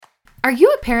Are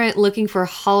you a parent looking for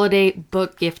holiday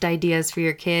book gift ideas for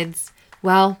your kids?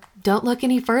 Well, don't look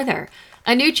any further.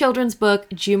 A new children's book,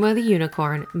 Jumo the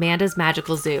Unicorn, Manda's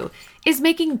Magical Zoo, is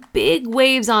making big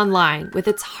waves online with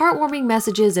its heartwarming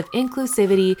messages of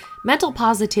inclusivity, mental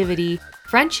positivity,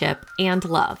 friendship, and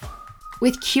love.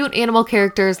 With cute animal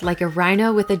characters like a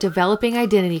rhino with a developing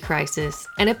identity crisis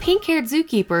and a pink-haired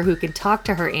zookeeper who can talk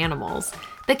to her animals,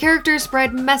 the characters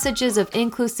spread messages of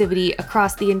inclusivity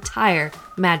across the entire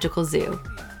magical zoo.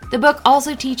 The book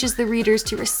also teaches the readers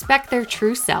to respect their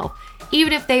true self,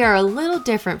 even if they are a little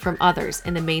different from others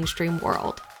in the mainstream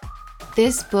world.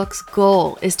 This book's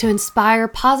goal is to inspire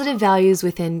positive values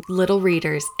within little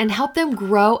readers and help them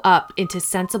grow up into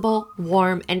sensible,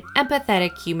 warm, and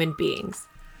empathetic human beings.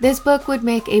 This book would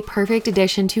make a perfect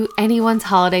addition to anyone's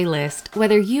holiday list,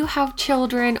 whether you have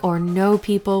children or know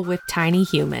people with tiny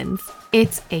humans.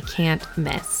 It's a can't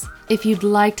miss. If you'd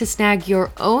like to snag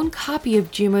your own copy of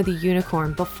Jumo the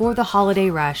Unicorn before the holiday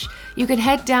rush, you can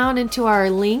head down into our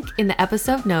link in the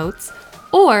episode notes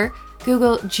or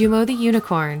Google Jumo the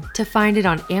Unicorn to find it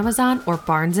on Amazon or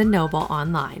Barnes & Noble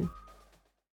online.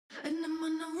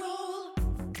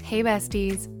 Hey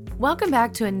besties, welcome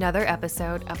back to another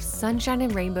episode of Sunshine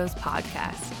and Rainbows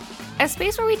podcast, a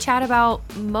space where we chat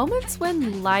about moments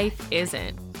when life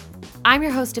isn't. I'm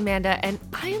your host, Amanda, and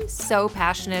I am so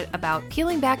passionate about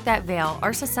peeling back that veil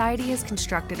our society has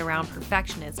constructed around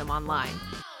perfectionism online.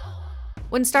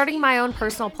 When starting my own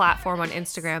personal platform on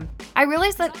Instagram, I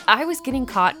realized that I was getting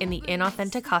caught in the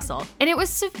inauthentic hustle, and it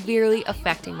was severely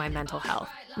affecting my mental health,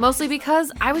 mostly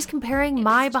because I was comparing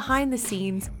my behind the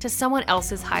scenes to someone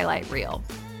else's highlight reel.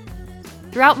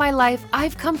 Throughout my life,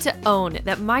 I've come to own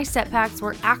that my setbacks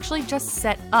were actually just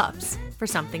set-ups for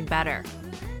something better.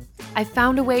 I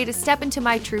found a way to step into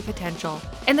my true potential,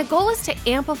 and the goal is to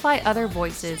amplify other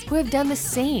voices who have done the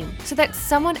same so that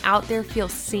someone out there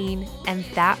feels seen and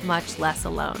that much less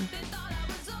alone.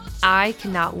 I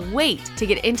cannot wait to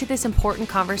get into this important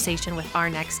conversation with our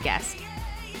next guest.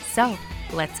 So,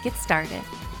 let's get started.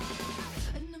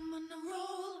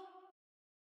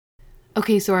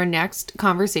 Okay, so our next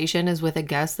conversation is with a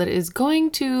guest that is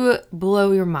going to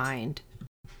blow your mind.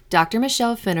 Dr.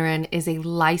 Michelle Finneran is a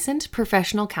licensed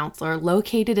professional counselor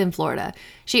located in Florida.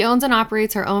 She owns and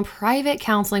operates her own private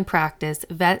counseling practice,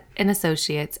 Vet and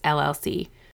Associates, LLC.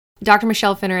 Dr.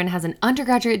 Michelle Finneran has an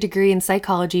undergraduate degree in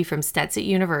psychology from Stetson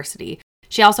University.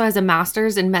 She also has a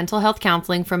master's in mental health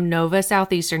counseling from Nova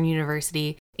Southeastern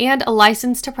University and a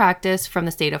license to practice from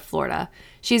the state of Florida.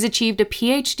 She's achieved a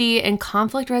PhD in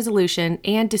conflict resolution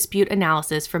and dispute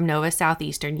analysis from Nova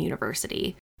Southeastern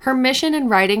University. Her mission in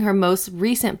writing her most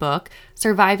recent book,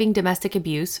 Surviving Domestic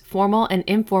Abuse, Formal and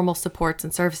Informal Supports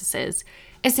and Services,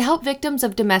 is to help victims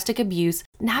of domestic abuse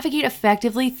navigate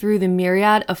effectively through the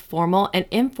myriad of formal and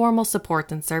informal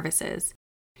supports and services.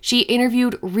 She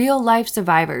interviewed real-life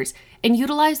survivors and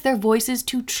utilized their voices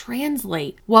to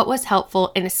translate what was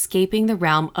helpful in escaping the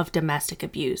realm of domestic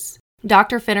abuse.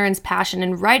 Dr. Finneran's passion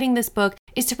in writing this book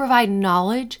is to provide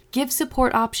knowledge, give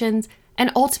support options, and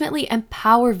ultimately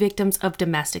empower victims of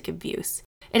domestic abuse.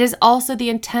 It is also the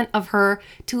intent of her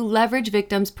to leverage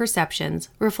victims' perceptions,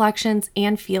 reflections,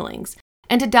 and feelings,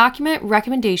 and to document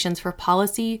recommendations for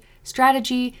policy,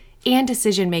 strategy, and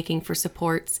decision-making for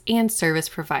supports and service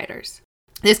providers.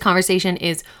 This conversation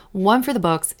is one for the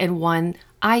books and one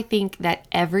I think that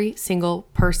every single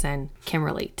person can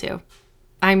relate to.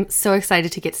 I'm so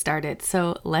excited to get started,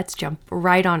 so let's jump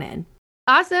right on in.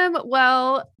 Awesome.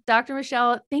 Well, Dr.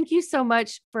 Michelle, thank you so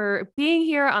much for being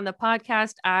here on the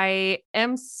podcast. I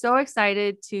am so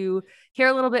excited to hear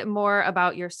a little bit more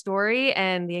about your story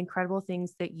and the incredible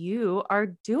things that you are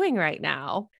doing right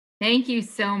now. Thank you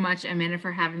so much, Amanda,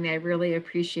 for having me. I really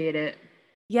appreciate it.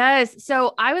 Yes.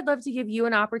 So I would love to give you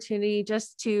an opportunity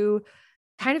just to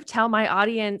kind of tell my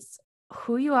audience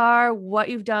who you are, what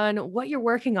you've done, what you're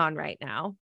working on right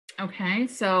now. Okay,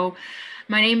 so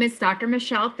my name is Dr.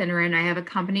 Michelle Finneran. I have a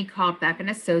company called Beck and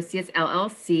Associates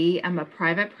LLC. I'm a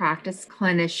private practice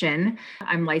clinician.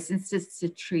 I'm licensed to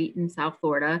treat in South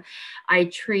Florida. I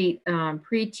treat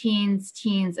preteens,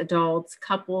 teens, adults,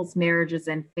 couples, marriages,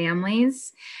 and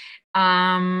families.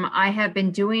 I have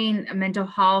been doing mental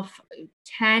health,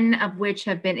 10 of which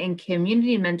have been in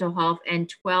community mental health, and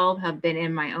 12 have been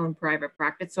in my own private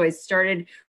practice. So I started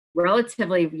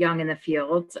relatively young in the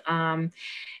field.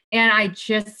 And I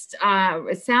just,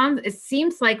 it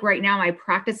seems like right now my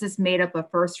practice is made up of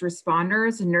first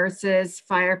responders, nurses,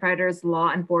 firefighters,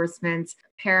 law enforcement,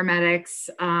 paramedics,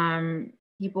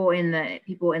 people in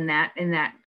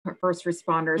that first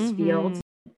responders field.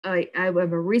 I'm a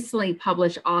recently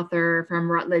published author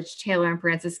from Routledge Taylor and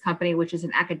Francis Company, which is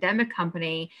an academic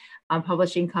company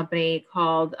publishing company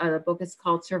called, the book is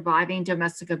called Surviving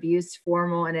Domestic Abuse,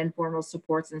 Formal and Informal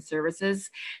Supports and Services.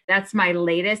 That's my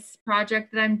latest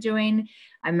project that I'm doing.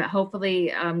 I'm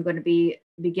hopefully going to be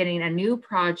beginning a new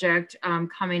project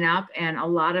coming up, and a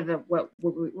lot of what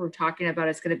we're talking about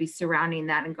is going to be surrounding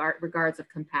that in regards of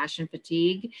compassion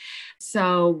fatigue.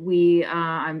 So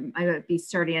I'm going to be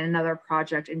starting another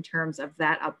project in terms of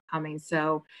that upcoming.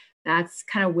 So that's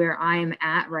kind of where I'm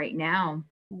at right now.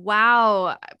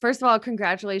 Wow. First of all,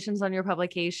 congratulations on your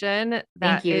publication. Thank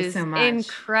That you is so much.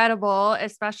 incredible,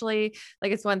 especially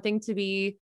like it's one thing to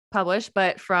be published,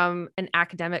 but from an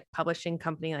academic publishing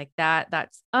company like that,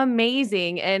 that's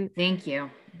amazing. And Thank you.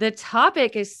 the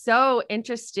topic is so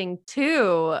interesting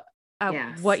too, what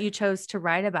Yes. you chose to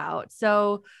write about.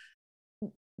 So,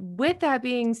 with that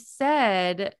being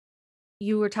said,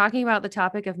 you were talking about the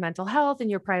topic of mental health in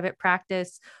your private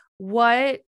practice.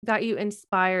 What got you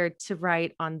inspired to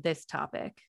write on this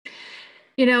topic?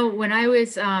 When I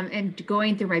was and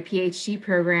going through my PhD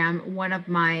program, one of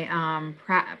my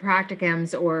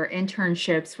practicums or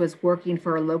internships was working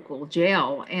for a local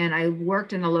jail. And I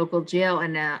worked in a local jail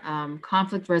in a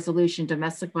conflict resolution,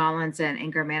 domestic violence, and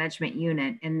anger management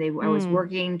unit. And I was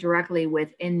working directly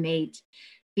with inmate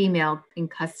female in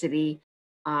custody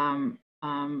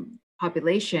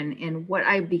population. And what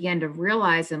I began to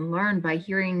realize and learn by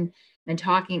hearing and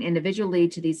talking individually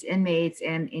to these inmates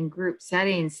and in group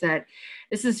settings, that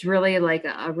this is really like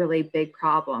a really big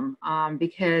problem,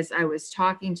 because I was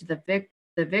talking to the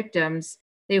victims,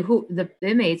 the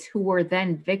inmates who were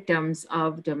then victims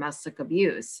of domestic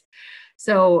abuse.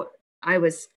 So I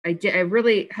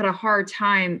really had a hard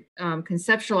time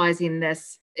conceptualizing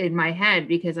this in my head,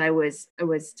 because I was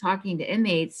talking to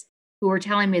inmates who were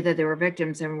telling me that they were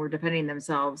victims and were defending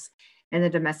themselves in the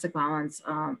domestic violence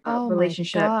Oh my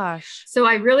relationship. gosh. So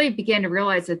I really began to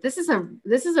realize that this is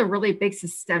a really big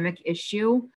systemic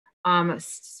issue.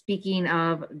 Speaking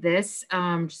of this,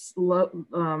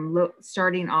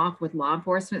 starting off with law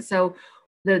enforcement. So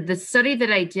the study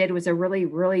that I did was a really,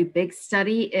 really big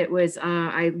study. It was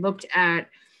I looked at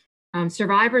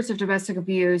survivors of domestic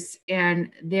abuse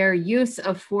and their use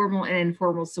of formal and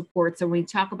informal supports. And when we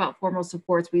talk about formal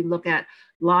supports, we look at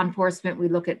law enforcement, we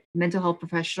look at mental health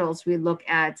professionals, we look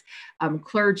at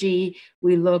clergy,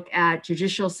 we look at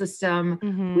judicial system,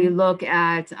 we look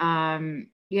at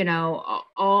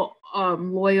all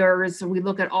lawyers, we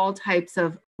look at all types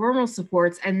of formal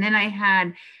supports. And then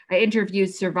I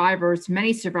interviewed survivors,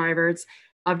 many survivors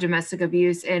of domestic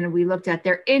abuse, and we looked at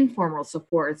their informal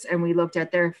supports, and we looked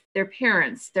at their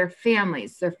parents, their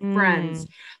families, their friends,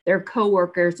 their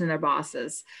coworkers, and their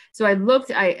bosses. So what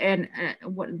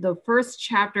the first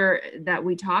chapter that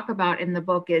we talk about in the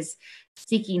book is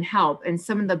seeking help, and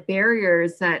some of the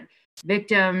barriers that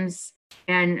victims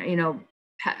and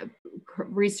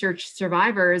research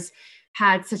survivors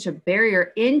had such a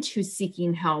barrier into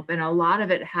seeking help. And a lot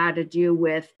of it had to do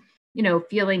with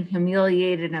feeling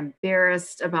humiliated and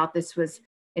embarrassed about this was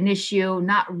an issue,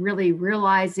 not really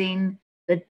realizing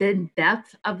the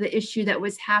depth of the issue that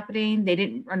was happening. They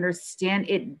didn't understand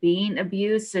it being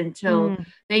abuse until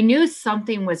they knew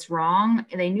something was wrong.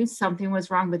 And they knew something was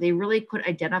wrong, but they really couldn't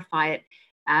identify it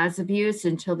as abuse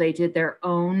until they did their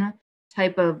own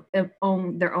type of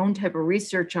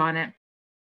research on it.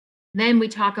 Then we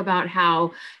talk about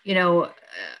how,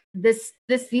 these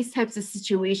types of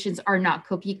situations are not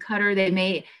cookie cutter. They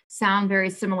may sound very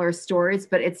similar stories,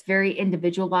 but it's very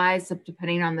individualized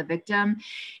depending on the victim.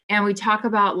 And we talk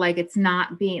about like it's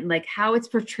not being like how it's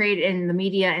portrayed in the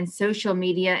media and social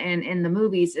media and in the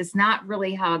movies is not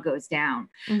really how it goes down.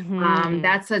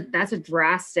 That's a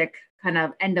drastic kind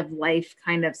of end of life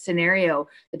kind of scenario.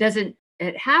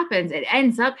 It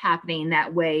ends up happening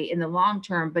that way in the long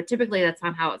term, but typically that's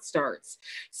not how it starts.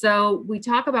 So we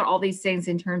talk about all these things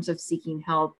in terms of seeking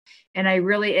help. And I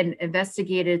really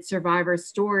investigated survivor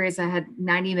stories. I had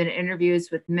 90-minute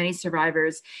interviews with many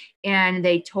survivors, and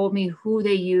they told me who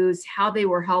they used, how they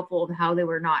were helpful, and how they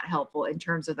were not helpful in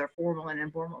terms of their formal and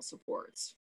informal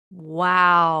supports.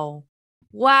 Wow.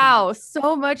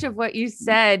 So much of what you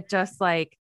said just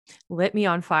like lit me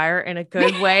on fire in a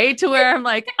good way to where I'm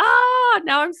like,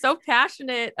 now I'm so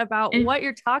passionate about what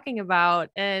you're talking about.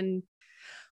 And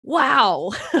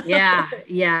wow. yeah.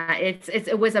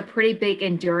 It was a pretty big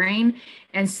enduring.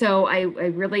 And so I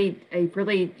really,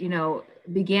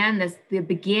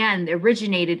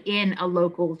 originated in a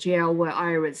local jail where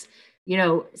I was,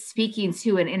 speaking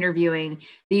to and interviewing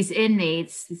these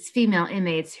inmates, these female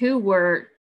inmates who were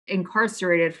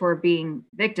incarcerated for being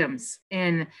victims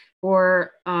and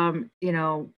for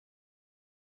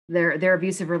their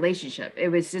abusive relationship. It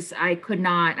was just I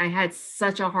had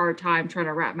such a hard time trying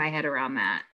to wrap my head around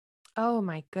that. Oh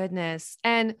my goodness.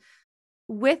 And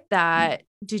with that,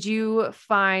 did you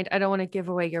find, I don't want to give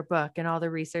away your book and all the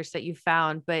research that you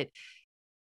found, but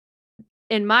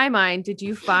in my mind, did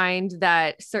you find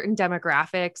that certain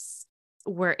demographics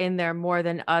were in there more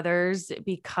than others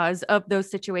because of those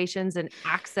situations and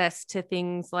access to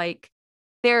things like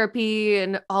therapy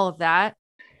and all of that?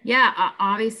 Yeah,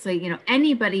 obviously,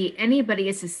 anybody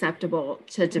is susceptible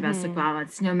to domestic Mm-hmm.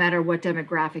 violence, no matter what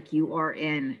demographic you are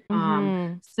in.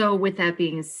 Mm-hmm. So, with that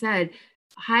being said,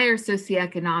 higher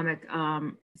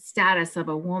socioeconomic status of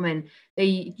a woman,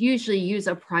 they usually use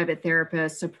a private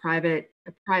therapist, a private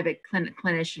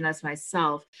clinician, as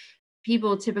myself.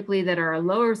 People typically that are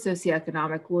lower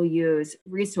socioeconomic will use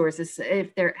resources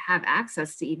if they have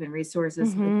access to even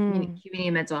resources like Mm-hmm.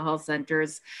 community mental health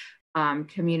centers,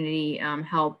 community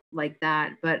help like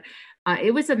that. But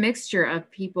it was a mixture of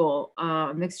people,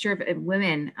 a mixture of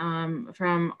women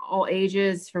from all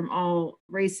ages, from all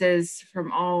races,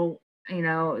 from all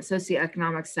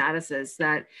socioeconomic statuses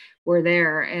that were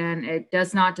there, and it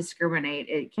does not discriminate.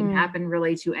 It can Mm. happen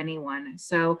really to anyone.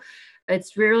 So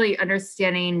it's really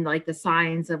understanding like the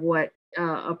signs of what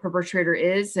a perpetrator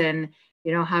is, and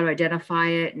how to identify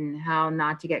it and how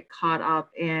not to get caught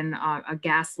up in a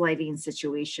gaslighting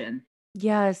situation.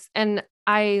 Yes. And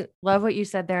I love what you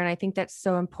said there. And I think that's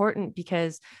so important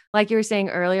because, like you were saying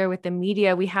earlier with the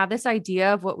media, we have this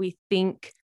idea of what we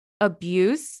think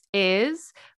abuse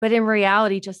is. But in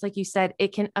reality, just like you said,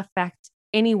 it can affect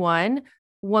anyone,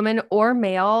 woman or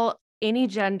male, any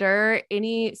gender,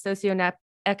 any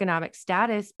socioeconomic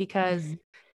status, because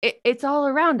Mhm. it's all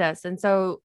around us. And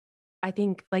so I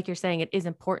think, like you're saying, it is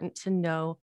important to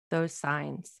know those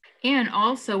signs. And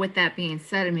also, with that being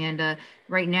said, Amanda,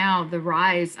 right now the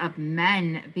rise of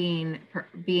men being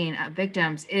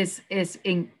victims is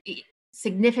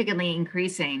significantly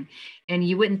increasing, and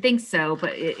you wouldn't think so,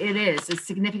 but it is. It's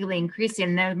significantly increasing,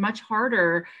 and they're much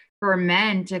harder for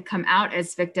men to come out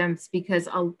as victims because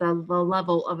of the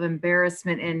level of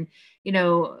embarrassment and you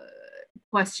know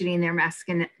questioning their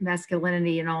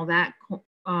masculinity and all that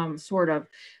sort of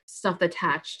stuff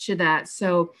attached to that.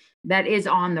 So that is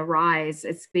on the rise.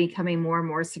 It's becoming more and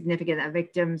more significant that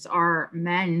victims are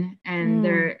men, and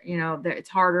Mm. it's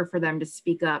harder for them to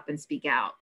speak up and speak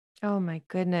out. Oh my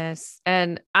goodness.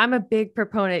 And I'm a big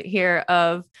proponent here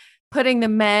of putting the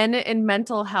men in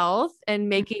mental health and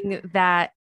making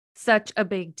that such a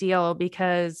big deal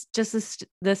because just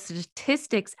the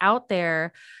statistics out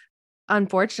there,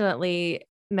 unfortunately,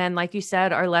 men, like you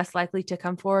said, are less likely to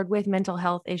come forward with mental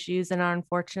health issues and are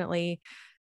unfortunately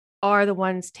are the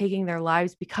ones taking their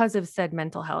lives because of said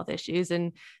mental health issues.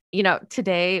 And,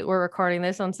 today we're recording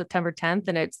this on September 10th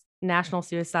and it's National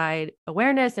Suicide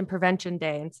Awareness and Prevention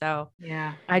Day. And so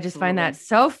Yeah, I just find that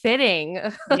absolutely. so fitting.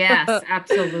 Yes,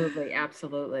 absolutely,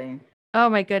 absolutely. Oh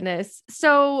my goodness.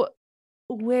 So,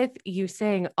 with you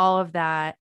saying all of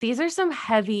that, these are some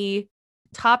heavy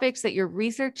topics that you're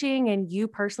researching and you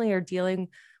personally are dealing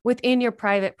within your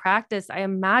private practice. I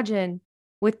imagine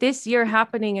with this year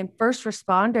happening in first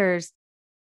responders,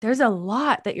 there's a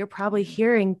lot that you're probably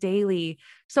hearing daily.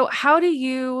 So, how do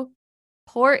you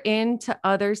pour into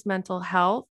others' mental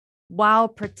health while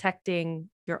protecting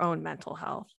your own mental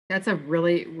health? That's a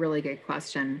really, really good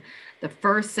question. The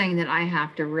first thing that I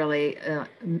have to really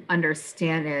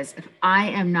understand is if I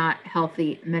am not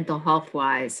healthy mental health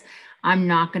wise, I'm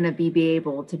not going to be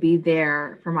able to be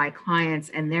there for my clients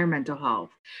and their mental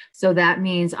health. So that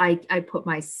means I put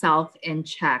myself in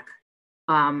check,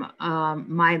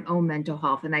 my own mental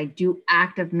health, and I do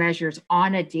active measures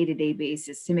on a day-to-day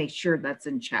basis to make sure that's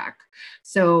in check.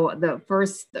 So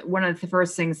one of the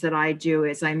first things that I do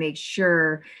is I make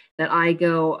sure that I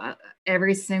go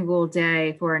every single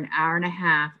day for an hour and a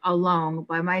half alone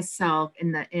by myself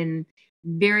in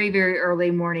very, very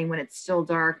early morning when it's still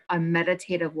dark, a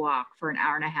meditative walk for an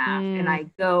hour and a half. And Mm, I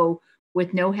go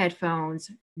with no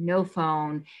headphones, no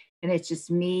phone, and it's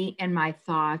just me and my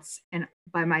thoughts and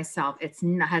by myself.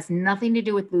 Has nothing to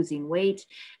do with losing weight.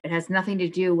 It has nothing to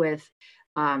do with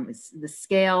the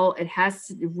scale. It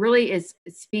really is,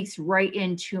 it speaks right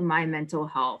into my mental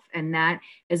health. And that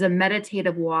is a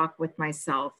meditative walk with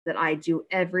myself that I do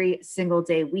every single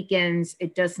day, weekends.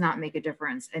 It does not make a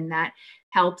difference. And that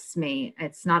helps me.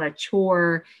 It's not a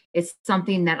chore, it's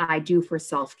something that I do for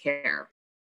self care.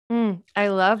 I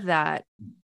love that.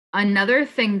 Another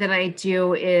thing that I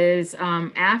do is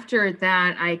after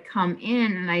that, I come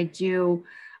in and I do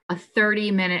a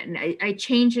 30-minute, and I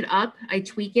change it up, I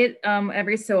tweak it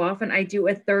every so often. I do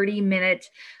a 30-minute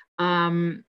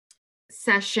um,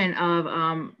 session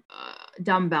of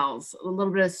dumbbells, a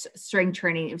little bit of strength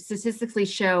training. Statistically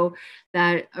show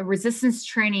that resistance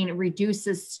training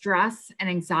reduces stress and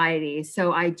anxiety.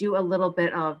 So I do a little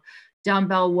bit of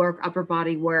dumbbell work, upper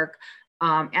body work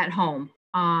at home.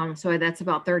 So that's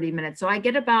about 30 minutes. So I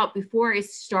get about, before I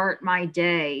start my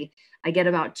day, I get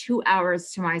about 2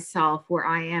 hours to myself where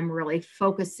I am really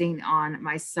focusing on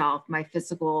myself, my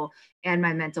physical and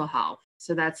my mental health.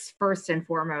 So that's first and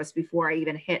foremost before I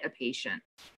even hit a patient.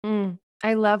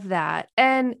 I love that.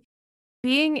 And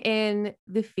being in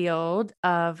the field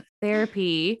of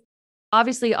therapy,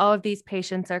 obviously all of these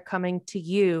patients are coming to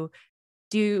you.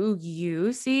 Do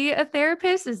you see a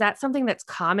therapist? Is that something that's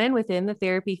common within the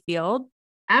therapy field?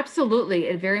 Absolutely.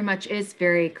 It very much is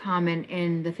very common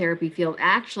in the therapy field.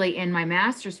 Actually, in my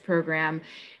master's program,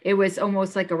 it was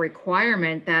almost like a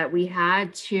requirement that we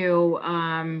had to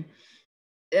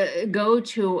go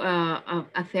to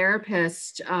a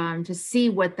therapist to see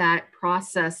what that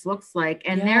process looks like.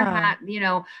 And Yeah.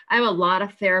 I have a lot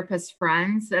of therapist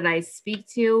friends that I speak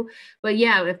to. But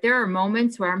yeah, if there are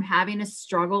moments where I'm having a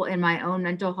struggle in my own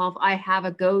mental health, I have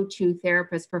a go to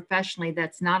therapist professionally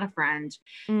that's not a friend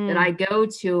that I Mm, go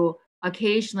to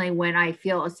occasionally when I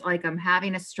feel like I'm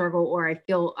having a struggle or I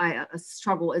feel a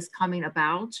struggle is coming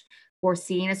about or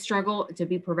seeing a struggle to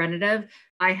be preventative.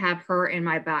 I have her in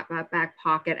my back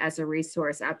pocket as a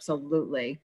resource.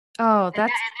 Absolutely. Oh, And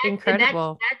that's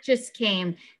incredible.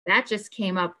 that just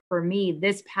came up for me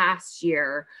this past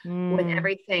year with Mm,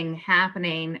 everything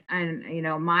happening and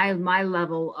my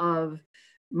level of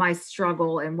my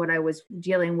struggle and what I was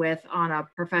dealing with on a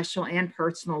professional and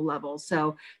personal level.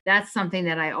 So that's something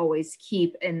that I always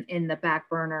keep in the back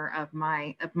burner of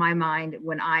my mind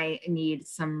when I need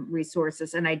some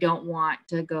resources and I don't want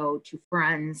to go to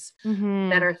friends that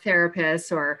mhm. are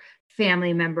therapists or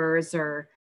family members or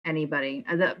anybody.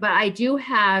 But I do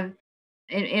have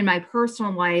in my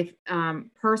personal life,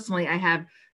 personally, I have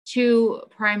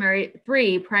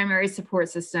three primary support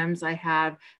systems. I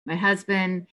have my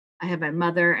husband, I have my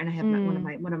mother, and I have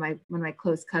Mm, one of my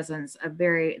close cousins.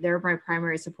 They're my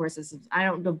primary support systems. I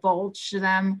don't divulge to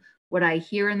them what I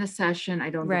hear in the session. I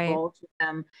don't right. divulge to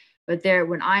them, but they're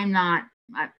when I'm not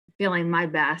feeling my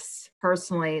best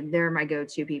personally, they're my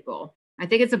go-to people. I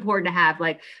think it's important to have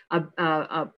like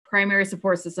a primary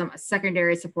support system, a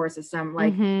secondary support system,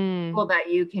 like Mhm. people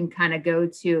that you can kind of go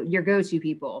to, your go-to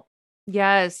people.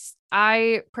 Yes,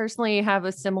 I personally have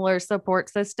a similar support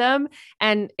system,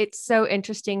 and it's so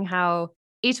interesting how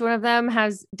each one of them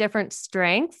has different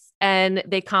strengths and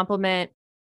they complement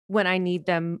when I need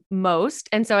them most.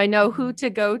 And so I know who Mhm. to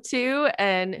go to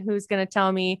and who's going to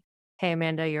tell me, "Hey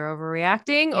Amanda, you're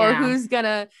overreacting," or Yeah, who's going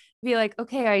to be like,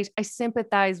 "Okay, I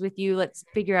sympathize with you. Let's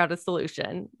figure out a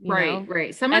solution," you right, know?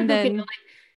 right. And then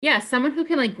Yeah, someone who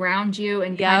can like ground you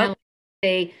and kind yep. of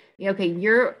say, "Yeah, okay,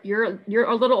 you're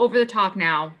a little over the top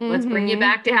now. Let's bring you Mhm.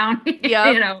 back down."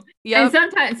 Yep. And Yep.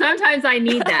 sometimes I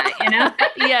need that.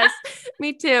 Yes,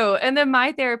 me too. And then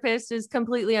my therapist is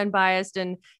completely unbiased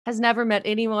and has never met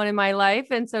anyone in my life.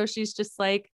 And so she's just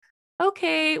like,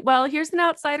 okay, well, here's an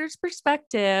outsider's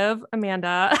perspective,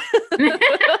 Amanda.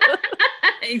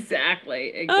 Exactly,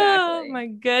 Oh exactly. my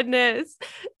goodness.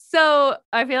 So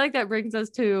I feel like that brings us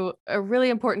to a really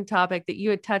important topic that you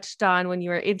had touched on when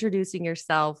you were introducing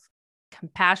yourself,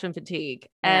 compassion fatigue.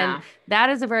 And Yeah. that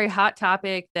is a very hot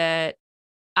topic that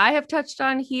I have touched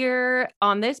on here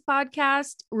on this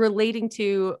podcast relating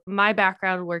to my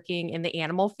background working in the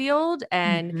animal field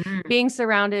and Mhm. being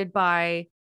surrounded by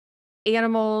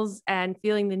animals and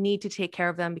feeling the need to take care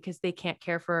of them because they can't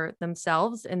care for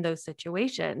themselves in those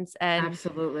situations. And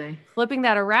Absolutely. flipping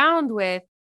that around with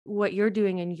what you're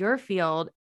doing in your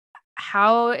field,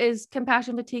 how is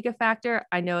compassion fatigue a factor?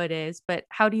 I know it is, but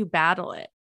how do you battle it?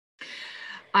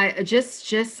 I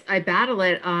battle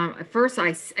it. At first,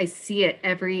 I see it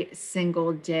every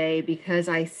single day because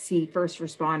I see first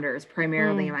responders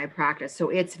primarily in Mm, my practice. So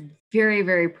it's very,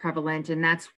 very prevalent, and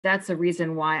that's the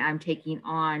reason why I'm taking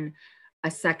on a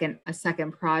second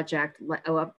project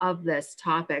of this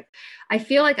topic. I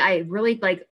feel like I really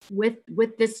like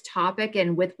with this topic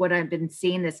and with what I've been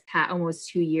seeing this past almost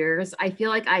 2 years. I feel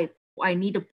like I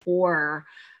need to pour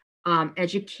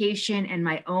education and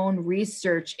my own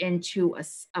research into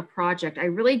a project. I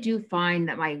really do find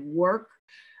that my work,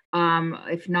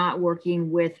 if not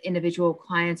working with individual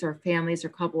clients or families or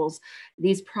couples,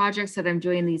 these projects that I'm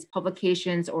doing, these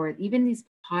publications, or even these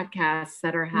podcasts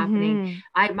that are happening,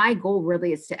 hmm. my goal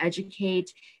really is to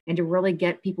educate and to really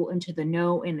get people into the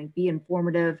know and be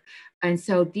informative. And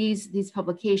so these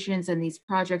publications and these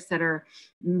projects that are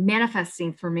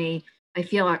manifesting for me I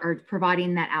feel are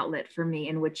providing that outlet for me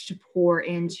in which to pour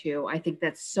into. I think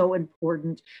that's so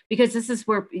important because this is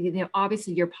where,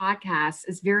 obviously your podcast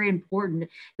is very important.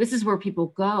 This is where people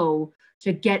go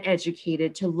to get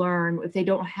educated, to learn if they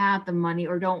don't have the money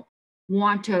or don't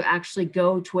want to actually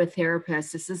go to a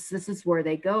therapist. This is where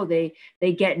they go. They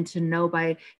get into know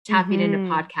by tapping into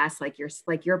Mm-hmm. podcasts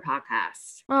like your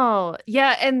podcast. Oh,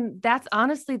 yeah. And that's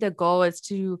honestly the goal, is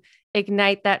to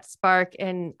ignite that spark,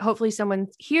 and hopefully someone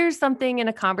hears something in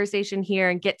a conversation here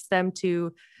and gets them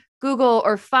to Google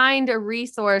or find a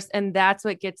resource. And that's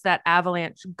what gets that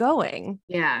avalanche going.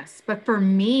 Yes, but for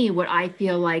me, what I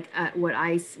feel like, what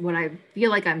I feel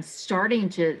like I'm start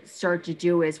to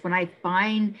do is when I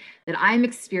find that I'm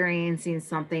experiencing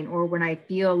something, or when I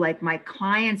feel like my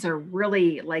clients are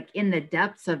really like in the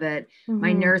depths of it, my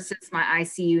Mm-hmm. nurses, my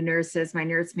ICU nurses, my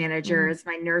nurse managers,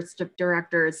 my nurse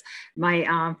directors, my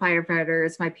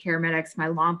firefighters, my paramedics, my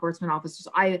law enforcement officers,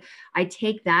 I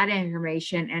take that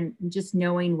information and just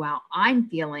knowing, wow, I'm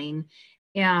feeling,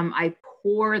 I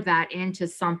pour that into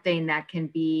something that can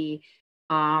be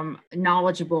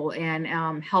knowledgeable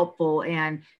and helpful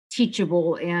and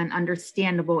teachable and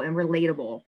understandable and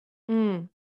relatable. Mm.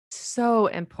 So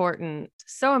important.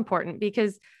 So important,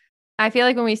 because I feel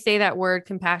like when we say that word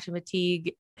compassion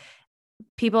fatigue,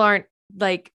 people aren't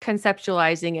like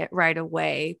conceptualizing it right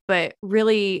away, but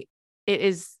really it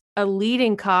is a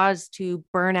leading cause to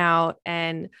burnout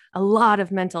and a lot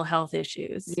of mental health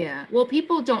issues. Yeah. Well,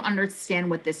 people don't understand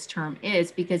what this term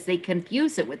is because they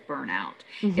confuse it with burnout.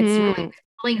 It's Mm-hmm.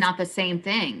 really not the same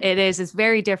thing. It is. It's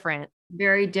very different.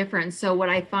 Very different. So what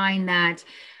I find that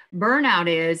burnout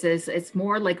is it's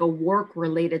more like a work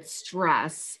related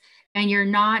stress. And you're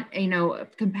not,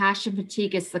 compassion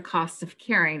fatigue is the cost of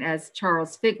caring, as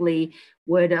Charles Figley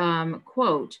would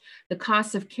quote. The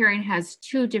cost of caring has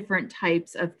two different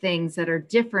types of things that are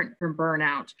different from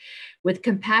burnout. With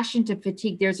compassion to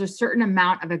fatigue, there's a certain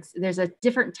amount of, there's a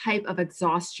different type of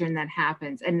exhaustion that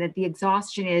happens. And that the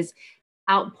exhaustion is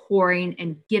outpouring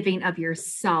and giving of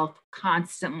yourself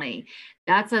constantly.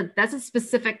 That's a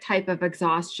specific type of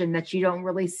exhaustion that you don't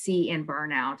really see in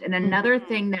burnout. And another Mhm.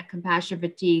 thing that compassion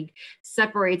fatigue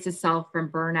separates itself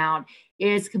from burnout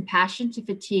is compassion to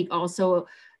fatigue also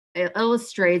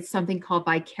illustrates something called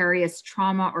vicarious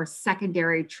trauma or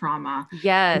secondary trauma. And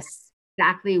Yes.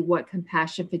 exactly what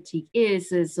compassion fatigue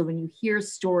is when you hear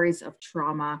stories of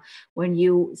trauma, when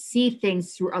you see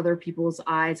things through other people's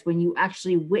eyes, when you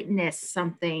actually witness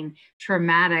something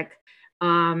traumatic,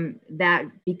 that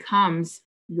becomes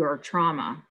your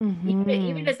trauma.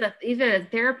 Even Hmm. as a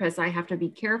therapist, I have to be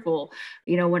careful,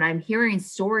 when I'm hearing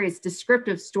stories,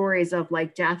 descriptive stories of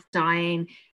like death, dying,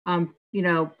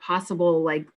 possible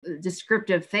like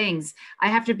descriptive things. I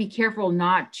have to be careful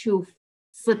not to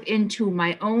slip into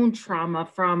my own trauma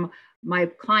from my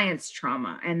client's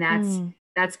trauma, and Mm.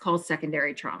 that's called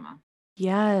secondary trauma.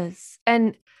 Yes.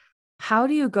 And how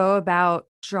do you go about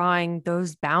drawing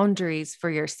those boundaries for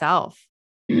yourself?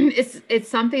 It's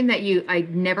something that you I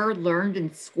never learned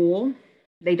in school.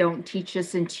 They don't teach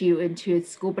us into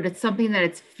school, but it's something that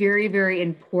it's very, very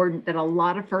important that a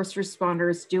lot of first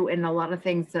responders do, and a lot of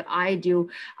things that I do.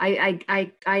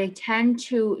 I tend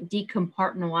to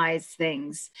decompartmentalize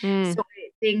things. Mm. So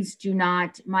things do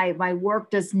not, my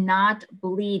work does not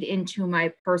bleed into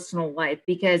my personal life,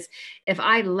 because if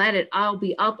I let it, I'll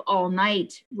be up all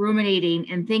night ruminating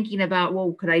and thinking about,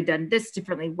 well, could I have done this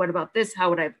differently? What about this? How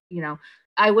would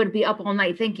I would be up all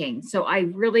night thinking. So I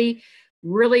really,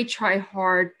 really try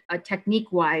hard,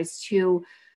 technique wise, to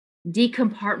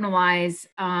decompartmentalize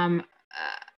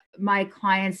my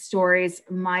clients' stories,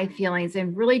 my feelings,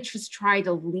 and really just try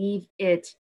to leave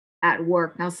it at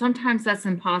work. Now, sometimes that's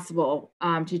impossible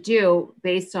to do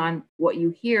based on what you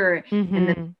hear and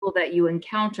the Hmm. people that you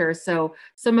encounter. So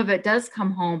some of it does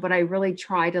come home, but I really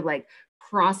try to like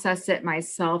process it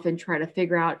myself and try to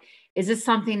figure out, is this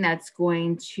something that's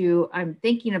going to, I'm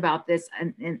thinking about this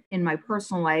in my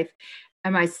personal life,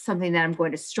 am I something that I'm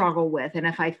going to struggle with? And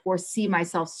if I foresee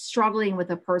myself struggling with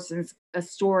a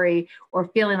story, or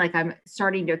feeling like I'm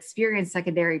starting to experience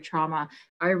secondary trauma,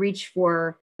 I reach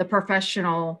for the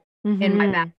professional in my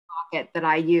back Hmm. pocket that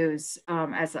I use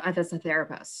as a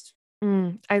therapist.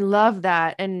 Mm. I love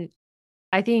that. And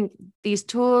I think these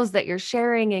tools that you're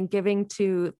sharing and giving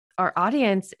to our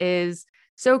audience is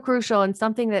so crucial, and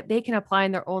something that they can apply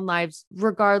in their own lives,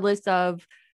 regardless of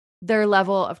their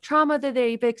level of trauma that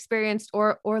they've experienced,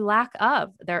 or lack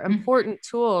of. They're important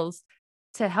tools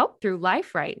to help through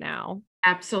life right now.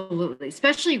 Absolutely,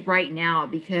 especially right now,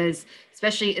 because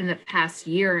especially in the past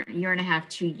year, year and a half,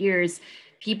 2 years,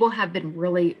 people have been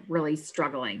really, really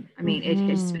struggling. I mean,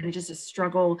 it's been just a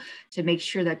struggle to make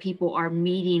sure that people are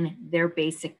meeting their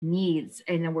basic needs.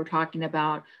 And then we're talking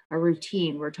about a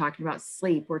routine, we're talking about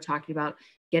sleep, we're talking about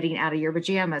getting out of your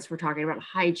pajamas, we're talking about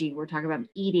hygiene, we're talking about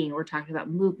eating, we're talking about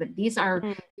movement. These are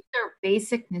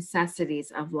basic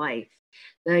necessities of life.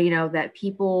 That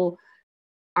people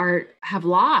have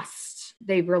lost.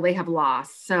 They really have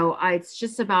lost. So it's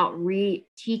just about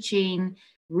re-teaching,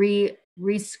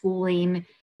 reschooling,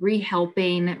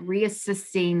 re-helping,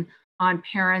 reassisting on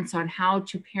parents on how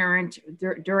to parent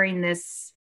during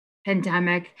this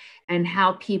pandemic, and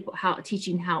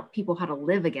teaching how people how to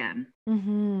live again.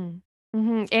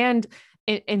 And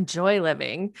enjoy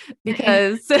living,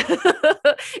 because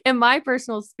in my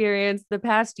personal experience, the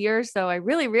past year or so, I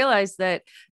really realized that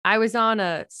I was on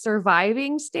a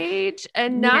surviving stage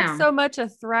and not Yeah. so much a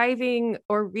thriving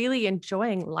or really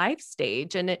enjoying life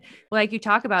stage. And it, like you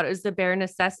talk about, is the bare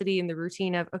necessity and the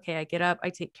routine of, okay, I get up,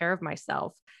 I take care of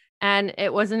myself. And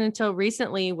it wasn't until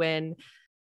recently when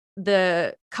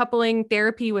the coupling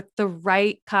therapy with the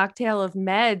right cocktail of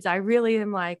meds, I really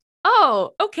am like, oh,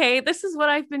 okay, this is what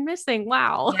I've been missing.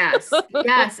 Wow. Yes,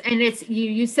 yes, and it's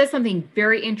you said something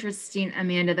very interesting,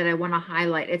 Amanda, that I want to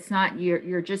highlight. It's not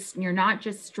you're not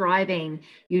just striving,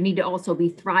 you need to also be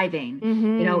thriving.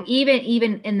 Mm-hmm.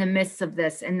 Even in the midst of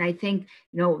this. And I think,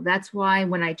 that's why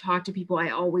when I talk to people, I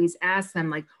always ask them,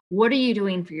 like, what are you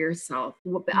doing for yourself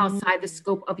outside the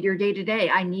scope of your day to day?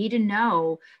 I need to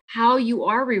know how you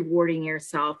are rewarding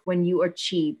yourself when you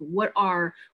achieve. What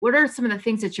are some of the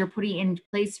things that you're putting in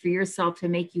place for yourself to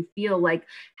make you feel like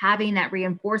having that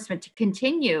reinforcement to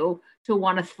continue to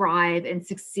want to thrive and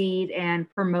succeed and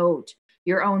promote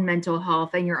your own mental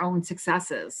health and your own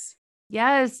successes?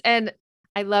 Yes. And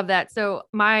I love that. So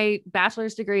my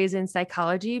bachelor's degree is in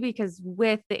psychology, because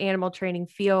with the animal training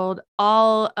field,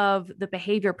 all of the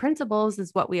behavior principles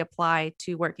is what we apply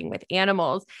to working with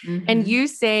animals. And Mm-hmm. you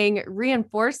saying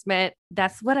reinforcement,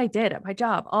 that's what I did at my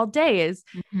job all day, is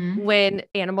Mm-hmm. when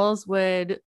animals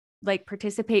would like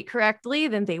participate correctly,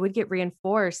 then they would get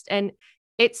reinforced. And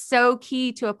it's so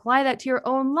key to apply that to your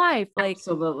own life. Like,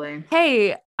 Absolutely.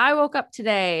 hey, I woke up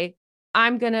today,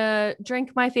 I'm going to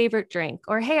drink my favorite drink.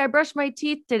 Or, hey, I brushed my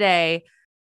teeth today,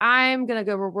 I'm going to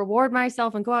go reward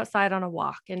myself and go outside on a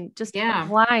walk, and just Yeah.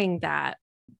 applying that.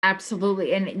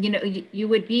 Absolutely. And you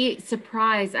would be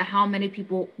surprised at how many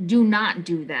people do not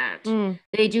do that. Mm,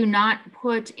 They do not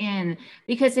put in,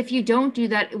 because if you don't do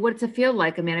that, what's it feel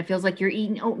like? I mean, it feels like you're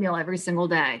eating oatmeal every single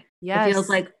day. It feels yes.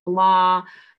 like blah,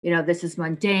 this is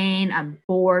mundane, I'm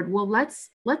bored. Well, let's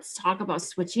talk about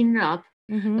switching it up.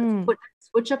 Let's Mm-hmm.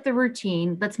 switch up the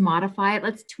routine. Let's modify it.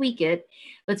 Let's tweak it.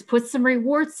 Let's put some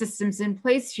reward systems in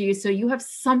place for you so you have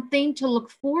something to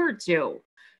look forward to.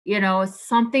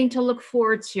 Something to look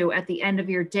forward to at the end of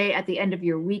your day, at the end of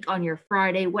your week, on your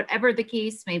Friday, whatever the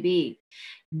case may be.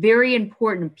 Very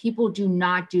important. People do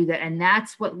not do that. And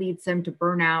that's what leads them to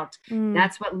burnout. Mm,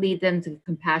 That's what leads them to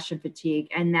compassion fatigue.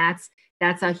 And that's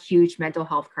a huge mental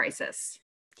health crisis.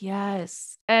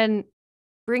 yes. And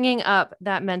bringing up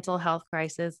that mental health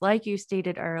crisis, like you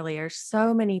stated earlier,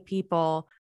 so many people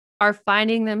are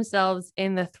finding themselves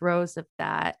in the throes of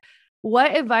that.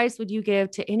 What advice would you give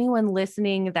to anyone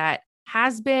listening that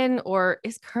has been or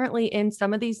is currently in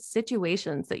some of these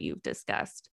situations that you've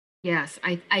discussed? Yes,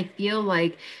 I feel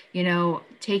like,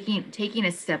 taking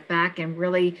a step back and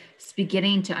really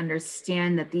beginning to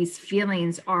understand that these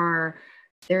feelings are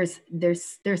there's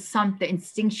something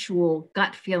instinctual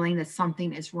gut feeling that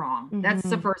something is wrong. That's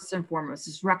the Mm-hmm. first and foremost,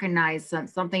 is recognize that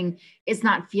something is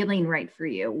not feeling right for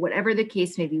you, whatever the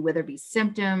case may be, whether it be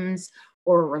symptoms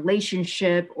or a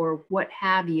relationship or what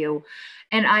have you.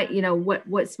 And what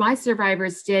my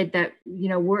survivors did that,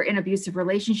 were in abusive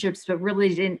relationships, but really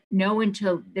didn't know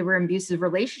until they were in abusive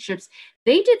relationships,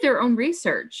 they did their own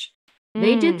research. Mm,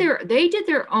 They did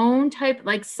their own type,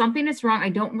 like, something is wrong. I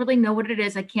don't really know what it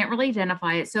is. I can't really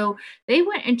identify it. So they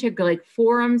went into like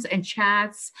forums and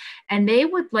chats, and they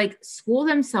would like school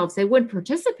themselves. They would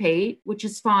participate, which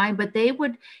is fine, but they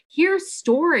would hear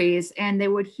stories and they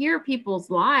would hear people's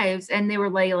lives, and they were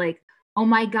like, oh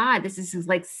my God, this is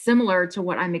like similar to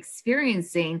what I'm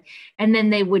experiencing. And then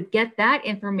they would get that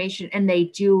information and they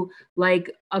do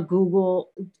like a Google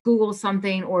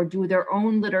something or do their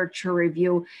own literature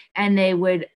review, and they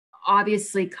would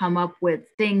obviously come up with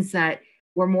things that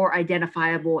were more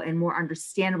identifiable and more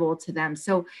understandable to them.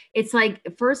 So it's like,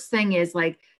 first thing is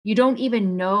like, you don't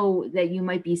even know that you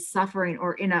might be suffering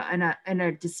or in a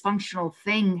dysfunctional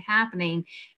thing happening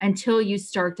until you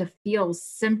start to feel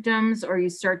symptoms or you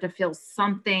start to feel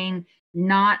something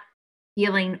not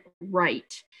feeling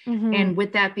right. Mm-hmm. And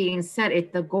with that being said,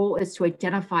 the goal is to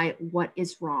identify what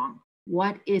is wrong.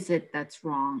 What is it that's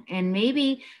wrong? And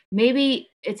maybe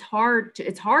it's hard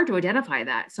to identify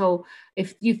that. So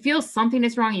if you feel something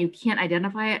is wrong, you can't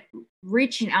identify it,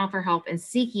 reaching out for help and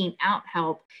seeking out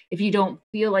help if you don't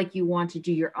feel like you want to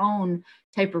do your own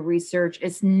type of research,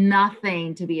 it's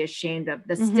nothing to be ashamed of.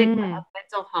 The stigma Mm-hmm. of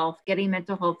mental health, getting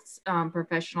mental health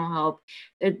professional help,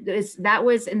 that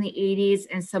was in the 80s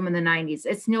and some in the 90s.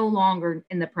 It's no longer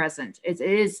in the present. It's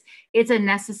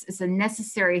a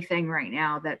necessary thing right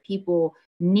now that people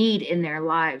need in their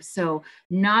lives. So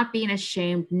not being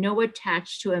ashamed, no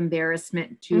attached to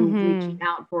embarrassment to reaching Mm-hmm.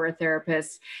 out for a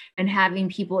therapist and having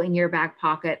people in your back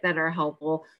pocket that are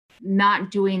helpful.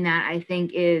 Not doing that, I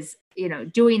think, is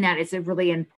doing that is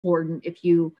really important if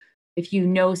you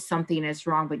know something is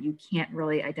wrong but you can't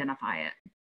really identify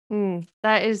it.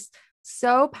 That is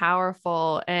so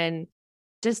powerful. And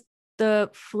just the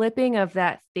flipping of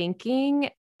that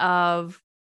thinking of,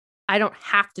 I don't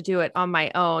have to do it on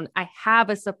my own. I have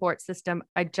a support system.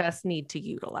 I just need to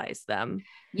utilize them.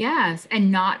 Yes,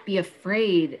 and not be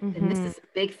afraid. And this Mm-hmm. is a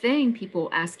big thing, people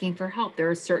asking for help. There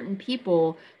are certain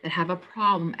people that have a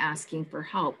problem asking for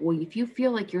help. Well, if you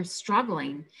feel like you're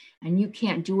struggling and you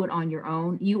can't do it on your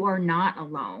own, you are not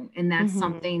alone. And that's Mm-hmm.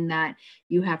 something that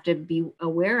you have to be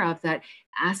aware of, that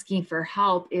asking for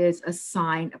help is a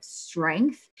sign of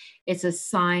strength. It's a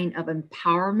sign of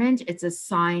empowerment. It's a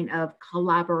sign of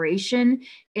collaboration.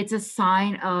 It's a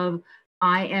sign of,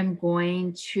 I am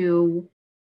going to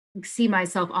see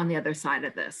myself on the other side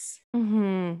of this.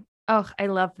 Mm-hmm. Oh, I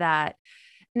love that.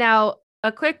 Now,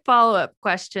 a quick follow-up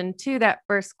question to that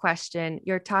first question.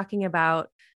 You're talking about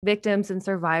victims and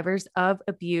survivors of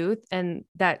abuse, and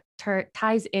that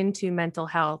ties into mental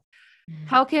health.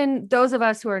 How can those of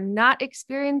us who are not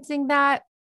experiencing that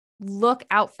look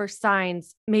out for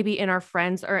signs, maybe in our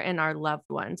friends or in our loved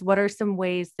ones? What are some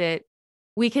ways that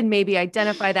we can maybe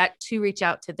identify that to reach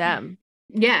out to them?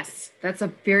 Yes, that's a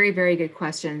very, very good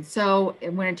question. So,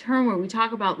 when in term where we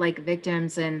talk about like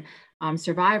victims and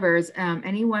survivors,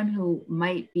 anyone who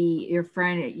might be your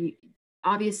friend,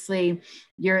 obviously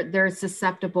they're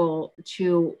susceptible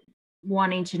to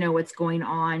wanting to know what's going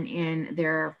on in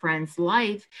their friend's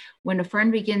life. When a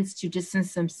friend begins to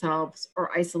distance themselves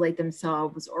or isolate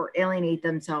themselves or alienate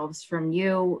themselves from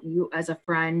you as a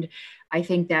friend, I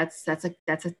think that's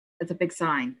a big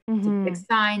sign. It's a big Mm-hmm.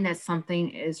 sign that something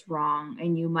is wrong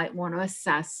and you might want to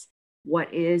assess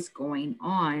what is going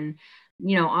on.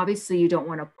 Obviously you don't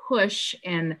want to push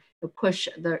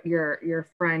your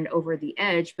friend over the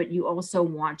edge, but you also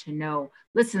want to know,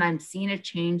 listen, I'm seeing a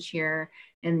change here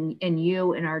in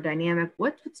you in our dynamic.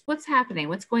 What's happening?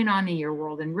 What's going on in your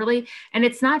world? And really, and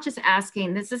it's not just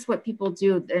asking, this is what people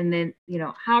do. And then,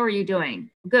 how are you doing?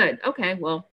 Good. Okay,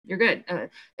 well, you're good.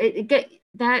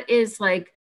 That is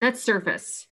like, that's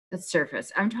surface. That's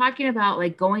surface. I'm talking about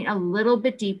like going a little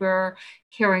bit deeper,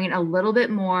 carrying a little bit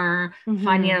more,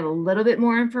 finding Mm-hmm. out a little bit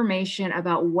more information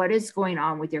about what is going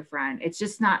on with your friend. It's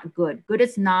just not good. Good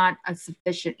is not a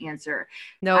sufficient answer.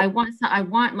 Nope. I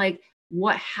want like,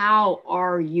 how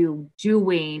are you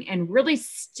doing? And really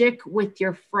stick with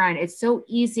your friend. It's so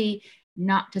easy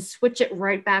not to switch it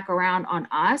right back around on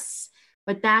us,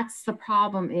 but that's the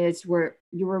problem, is where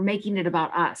you were making it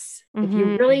about us. If you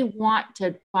Mm-hmm. really want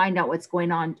to find out what's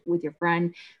going on with your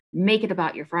friend, make it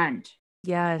about your friend.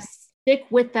 Yes. Stick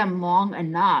with them long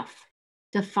enough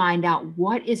to find out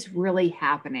what is really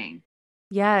happening.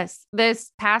 Yes.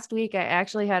 This past week, I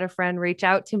actually had a friend reach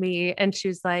out to me and she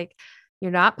was like,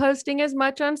 "You're not posting as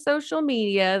much on social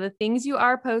media. The things you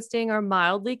are posting are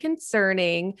mildly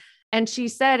concerning." And she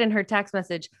said in her text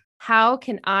message, "How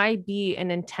can I be an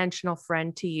intentional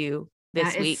friend to you That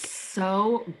this is week?"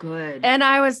 so good. And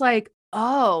I was like,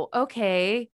 "Oh,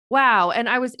 okay. Wow." And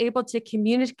I was able to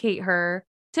communicate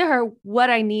to her what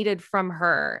I needed from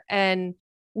her. And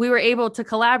we were able to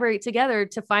collaborate together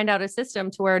to find out a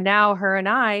system to where now her and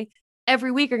I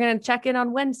every week are going to check in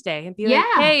on Wednesday and be like,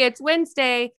 Yeah, "Hey, it's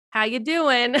Wednesday. How you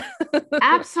doing?"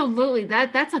 absolutely.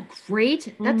 That's a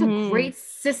Hmm. great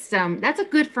system. That's a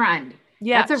good friend.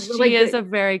 Yeah, That's a really she is a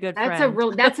good very good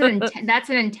friend. that's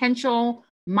an intentional,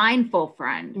 mindful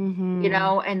friend. Hmm.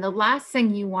 And the last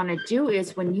thing you want to do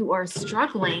is, when you are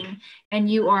struggling and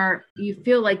you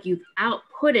feel like you've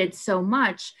outputted so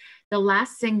much, the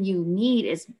last thing you need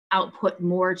is output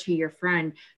more to your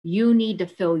friend. You need to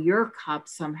fill your cup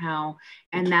somehow,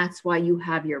 and that's why you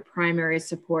have your primary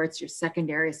supports, your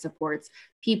secondary supports,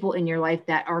 people in your life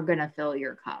that are going to fill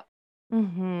your cup.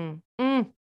 Hmm.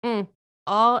 Mm, mm.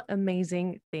 All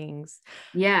amazing things.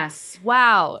 Yes.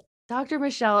 Wow. Dr.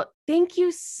 Michelle, thank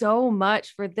you so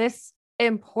much for this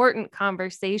important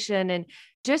conversation and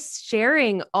just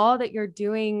sharing all that you're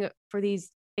doing for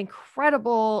these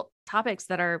incredible topics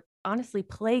that are honestly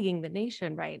plaguing the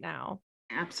nation right now.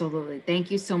 Absolutely. Thank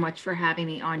you so much for having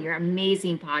me on your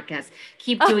amazing podcast.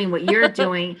 Keep doing what you're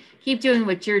doing. Keep doing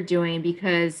what you're doing,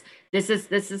 because this is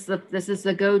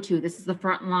the go-to. This is the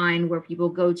front line where people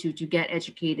go to get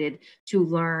educated, to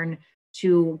learn,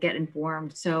 to get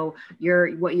informed. So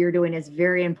what you're doing is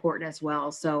very important as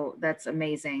well. So that's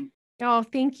amazing. Oh,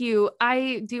 thank you.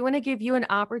 I do want to give you an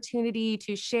opportunity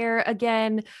to share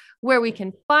again where we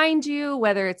can find you,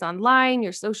 whether it's online,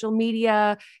 your social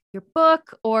media, your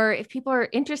book, or if people are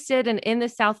interested and in the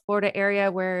South Florida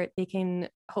area where they can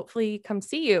hopefully come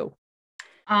see you.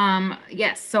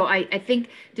 Yes. So I think,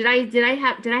 did I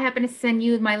happen to send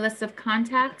you my list of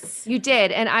contacts? You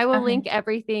did. And I will Okay. link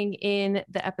everything in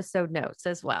the episode notes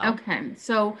as well. Okay.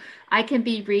 So I can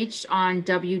be reached on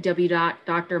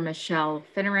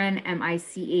www.drmichellefinneran,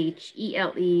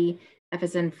 MICHELE, F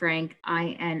as in Frank,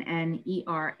 INNERAN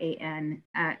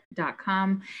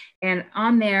 .com. And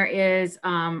on there is,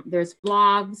 there's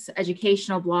blogs,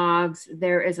 educational blogs.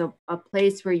 There is a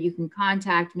place where you can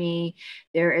contact me.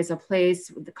 There is a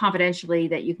place confidentially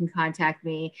that you can contact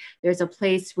me. There's a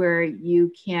place where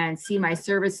you can see my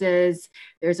services.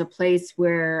 There's a place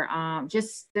where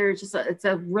it's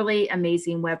a really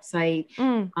amazing website.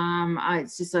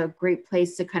 It's just a great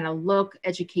place to kind of look,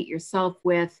 educate yourself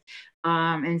with,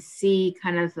 and see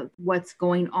kind of what's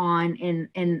going on in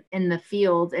the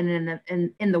field and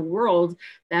in the world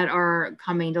that are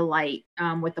coming to light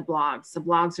with the blogs. The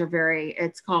blogs are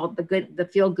it's called the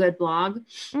Feel Good blog,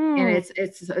 and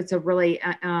it's a really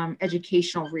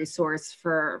educational resource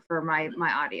for my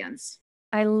audience.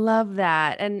 I love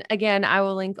that. And again, I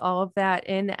will link all of that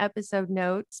in the episode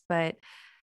notes, but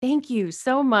thank you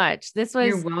so much. This was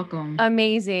You're welcome.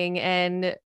 Amazing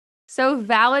and so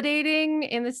validating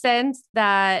in the sense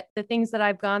that the things that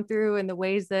I've gone through and the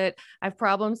ways that I've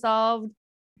problem solved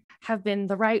have been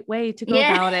the right way to go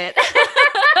about it.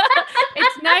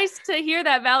 It's nice to hear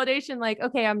that validation, like,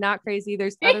 okay, I'm not crazy.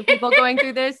 There's other people going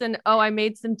through this, and I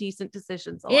made some decent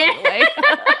decisions along the way.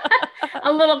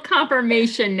 A little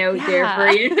confirmation note there for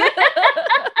you.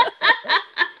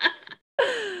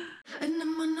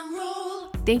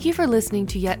 Thank you for listening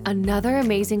to yet another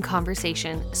amazing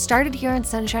conversation started here on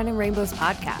Sunshine and Rainbows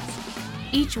podcast.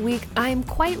 Each week, I am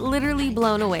quite literally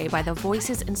blown away by the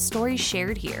voices and stories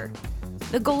shared here.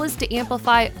 The goal is to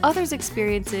amplify others'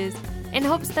 experiences in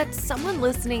hopes that someone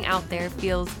listening out there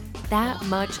feels that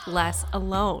much less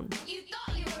alone.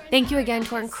 Thank you again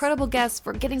to our incredible guests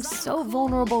for getting so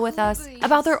vulnerable with us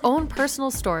about their own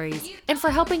personal stories and for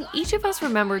helping each of us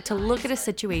remember to look at a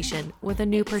situation with a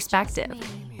new perspective.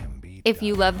 If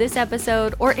you love this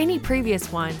episode or any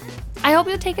previous one, I hope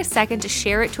you'll take a second to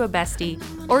share it to a bestie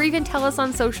or even tell us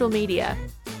on social media.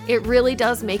 It really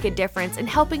does make a difference in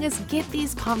helping us get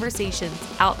these conversations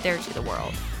out there to the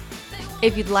world.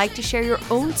 If you'd like to share your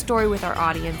own story with our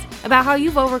audience about how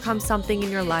you've overcome something in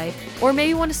your life, or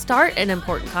maybe want to start an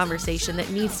important conversation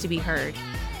that needs to be heard,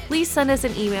 please send us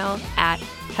an email at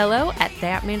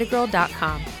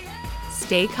hello@thatmandagirl.com.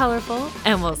 Stay colorful,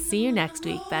 and we'll see you next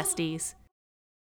week, besties.